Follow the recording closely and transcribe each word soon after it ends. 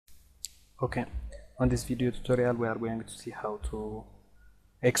Okay, on this video tutorial we are going to see how to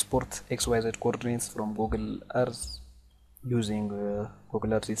export XYZ coordinates from Google Earth using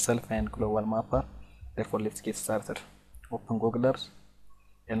Google Earth itself and global mapper. Therefore, let's get started. Open Google Earth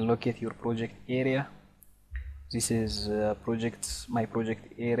and locate your project area. This is my project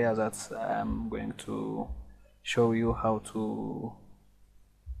area that I'm going to show you how to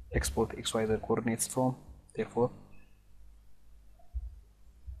export XYZ coordinates from. Therefore,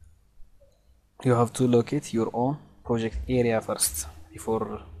 you have to locate your own project area first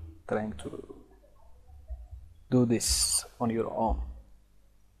before trying to do this on your own.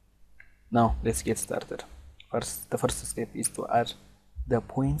 Now let's get started. The first step is to add the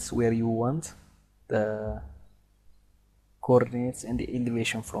points where you want the coordinates and the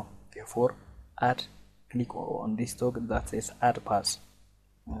elevation from. Therefore, click on this toggle that says add path.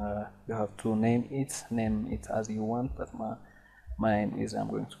 You have to name it as you want, but mine is, I'm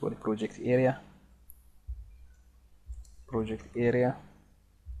going to call it project area.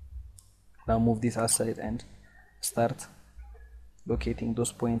 Now move this aside and start locating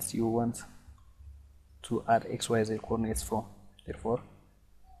those points you want to add XYZ coordinates from. Therefore,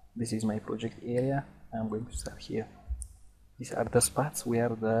 this is my project area. I'm going to start here. These are the spots where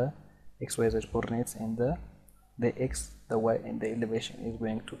the XYZ coordinates and the X, the Y, and the elevation is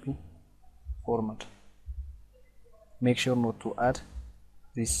going to be formed. Make sure not to add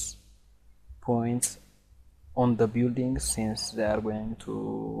these points on the building, since they are going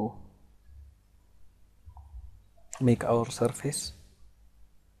to make our surface,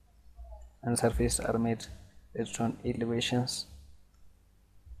 and surfaces are made based on elevations.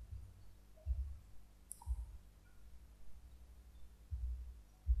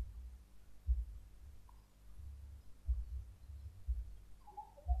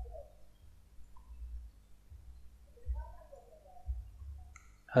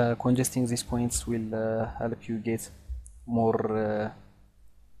 Congesting these points will help you get more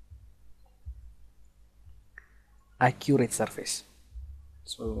accurate surface.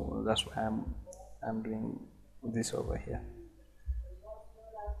 So that's why I'm doing this over here.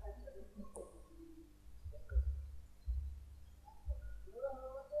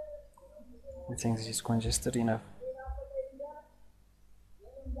 I think this is congested enough.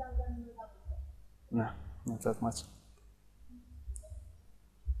 No, not that much.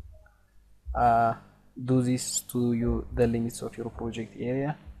 Do this to the limits of your project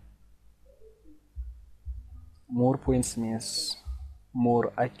area. More points means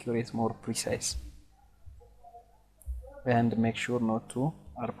more accurate, more precise, and make sure not to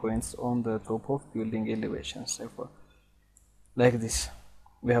add points on the top of building elevations. Therefore, like this,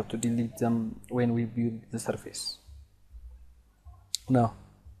 we have to delete them when we build the surface. Now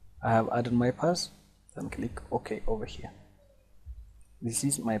I have added my path, then click OK over here. This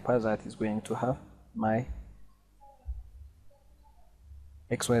is my path that is going to have my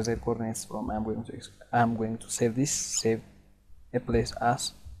XYZ coordinates from. I'm going to save this, save a place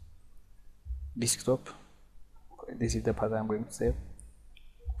as desktop. This is the path I'm going to save.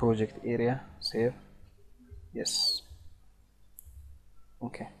 Project area, save, yes.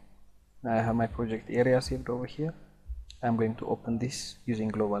 Okay, now I have my project area saved over here. I'm going to open this using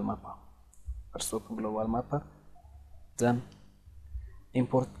global mapper. First open global mapper, then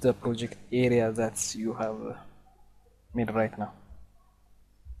import the project area that you have made right now.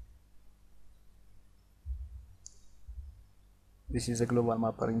 This is a global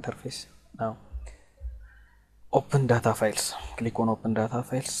mapper interface. Now open data files. Click on open data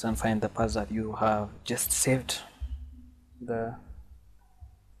files and find the path that you have just saved. The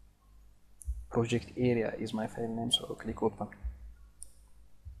project area is my file name, so click open.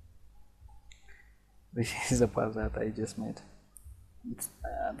 This is the path that I just made.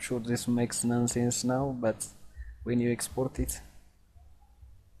 I'm sure this makes nonsense now, but when you export it,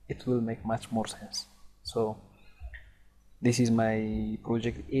 it will make much more sense. So this is my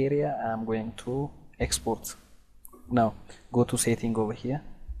project area. I'm going to export. Now go to setting over here,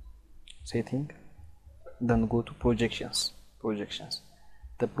 setting, then go to projections.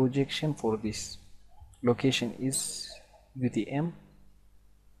 The projection for this location is UTM.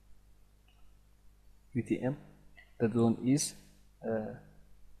 The zone is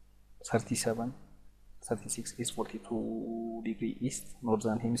 36 is 42 degree east,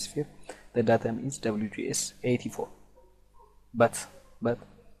 northern hemisphere. The datum is WGS 84. But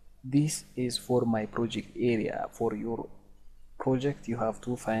this is for my project area. For your project, you have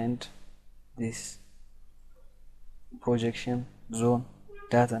to find this projection, zone,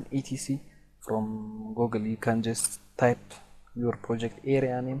 datum, etc. from Google. You can just type your project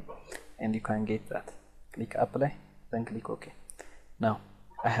area name and you can get that. Click apply, then click OK. Now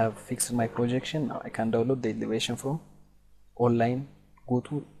I have fixed my projection. Now I can download the elevation from online. Go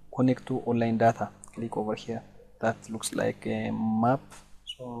to connect to online data. Click over here. That looks like a map.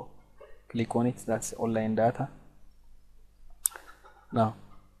 So click on it. That's online data. Now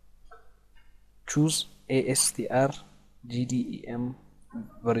choose ASTR GDEM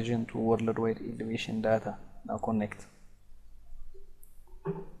version to worldwide elevation data. Now connect.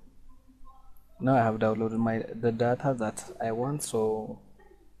 Now I have downloaded the data that I want, so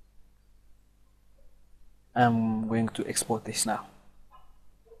I'm going to export this now.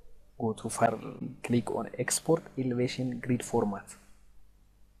 Go to file, click on export elevation grid format.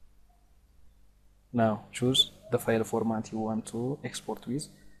 Now choose the file format you want to export with.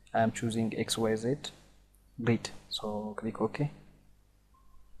 I'm choosing XYZ grid, so click OK.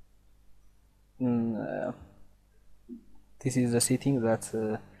 This is the setting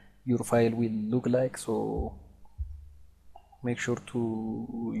that your file will look like, so make sure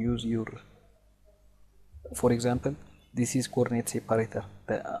to use your, for example, this is coordinate separator.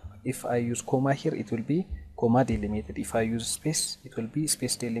 If I use comma here, it will be comma delimited. If I use space, it will be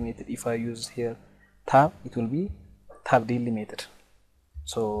space delimited. If I use here tab, it will be tab delimited.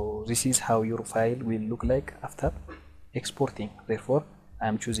 So this is how your file will look like after exporting. Therefore I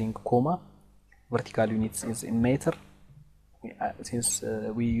am choosing comma. Vertical units is in meter. Since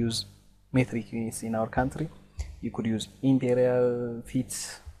we use metric units in our country, you could use imperial,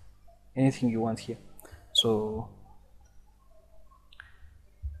 feet, anything you want here. So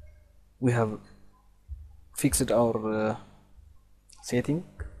we have fixed our setting,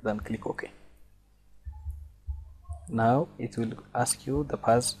 then click OK. Now it will ask you the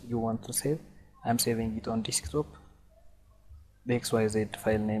path you want to save. I'm saving it on desktop. The XYZ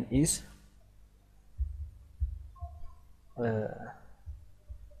file name is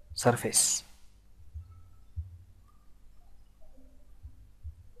surface.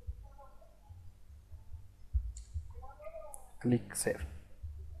 Click save.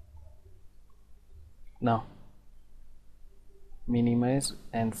 Now minimize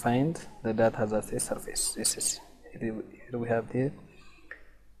and find the data that is surface. This is here we have here.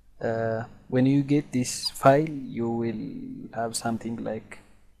 When you get this file, you will have something like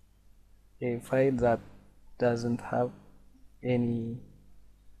a file that doesn't have any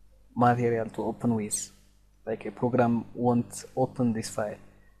material to open with, like a program won't open this file.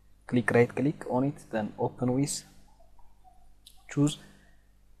 Right click on it, then open with, choose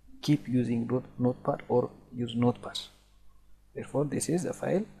keep using notepad or use notepad. Therefore this is the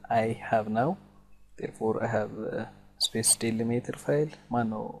file I have now. Therefore I have space delimiter file,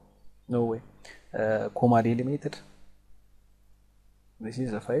 no way, comma delimiter. This is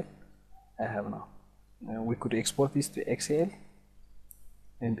the file I have now. We could export this to Excel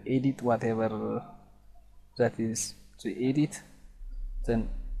and edit whatever that is to edit. Then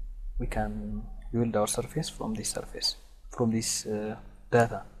we can build our surface from this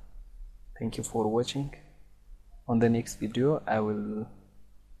data. Thank you for watching. On the next video I will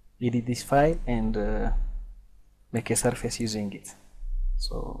edit this file and make a surface using it.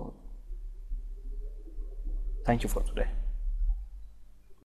 So thank you for today.